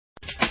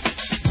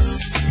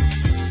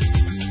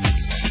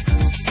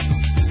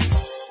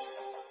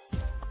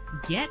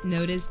Get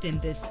noticed in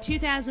this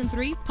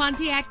 2003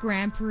 Pontiac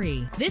Grand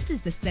Prix. This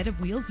is the set of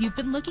wheels you've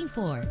been looking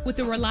for, with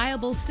a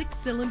reliable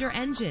 6-cylinder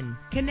engine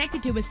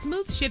connected to a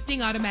smooth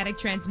shifting automatic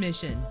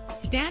transmission.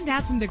 Stand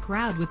out from the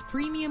crowd with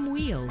premium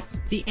wheels.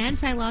 The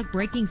anti-lock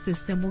braking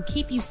system will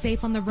keep you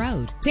safe on the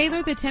road.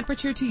 Tailor the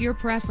temperature to your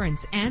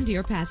preference and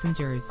your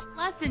passengers.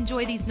 Plus,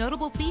 enjoy these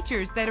notable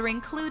features that are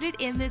included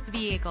in this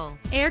vehicle: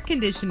 air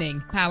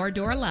conditioning, power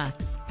door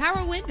locks,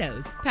 power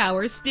windows,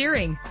 power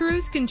steering,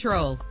 cruise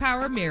control,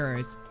 power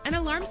mirrors, an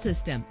alarm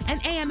system, an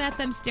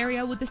AM/FM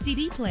stereo with a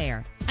CD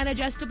player, an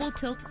adjustable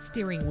tilt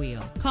steering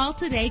wheel. Call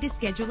today to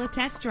schedule a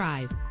test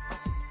drive.